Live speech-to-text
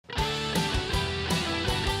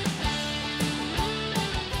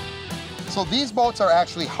So these boats are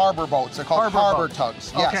actually harbor boats. They're called harbor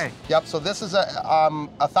tugs. Yes. Okay. Yep. So this is a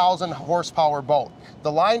 1,000 horsepower boat.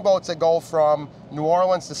 The line boats that go from New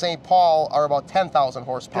Orleans to St. Paul are about 10,000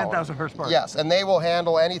 horsepower. 10,000 horsepower. Yes, and they will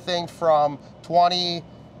handle anything from 9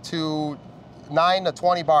 to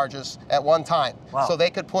 20 barges at one time. Wow. So they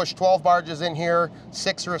could push 12 barges in here,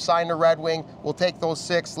 6 are assigned to Red Wing. We'll take those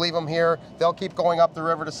 6, leave them here. They'll keep going up the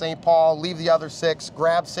river to St. Paul, leave the other 6,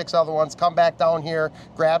 grab 6 other ones, come back down here,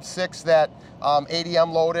 grab 6 that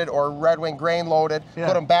ADM loaded or Red Wing grain loaded,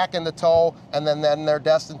 put them back in the tow, and then they're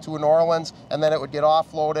destined to New Orleans, and then it would get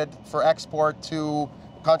offloaded for export to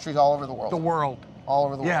countries all over the world. The world. All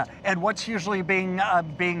over the world. Yeah, and what's usually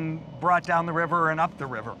being brought down the river and up the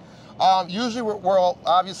river? Usually, we're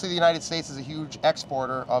obviously the United States is a huge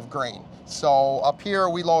exporter of grain. So up here,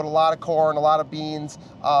 we load a lot of corn, a lot of beans,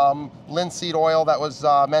 linseed oil that was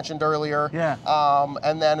mentioned earlier. Yeah.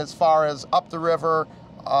 And then as far as up the river,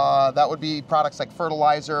 that would be products like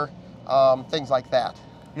fertilizer, things like that.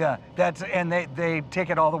 Yeah, and they take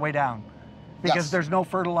it all the way down because there's no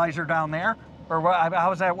fertilizer down there, or how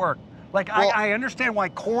does that work? Like, well, I understand why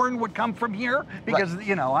corn would come from here because,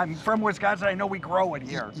 you know, I'm from Wisconsin. I know we grow it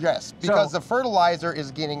here. Yes, because the fertilizer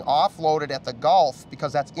is getting offloaded at the Gulf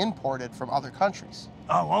because that's imported from other countries.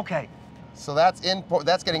 Oh, okay. So that's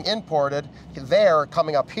getting imported there,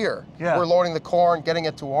 coming up here. Yeah. We're loading the corn, getting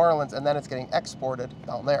it to New Orleans, and then it's getting exported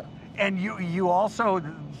down there. And you also,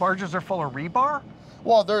 barges are full of rebar?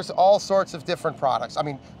 Well, there's all sorts of different products. I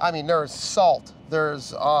mean, there's salt,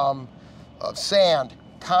 there's sand,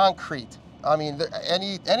 concrete. I mean,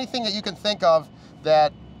 anything that you can think of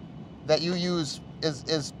that you use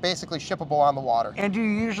is basically shippable on the water. And do you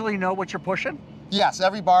usually know what you're pushing? Yes,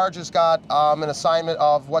 every barge has got an assignment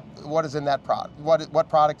of what is in that product, what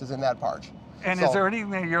product is in that barge. And is there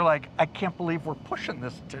anything that you're like, I can't believe we're pushing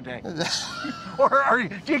this today? Or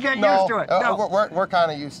do you get used to it? No, we're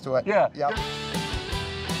kind of used to it. Yeah. Yep.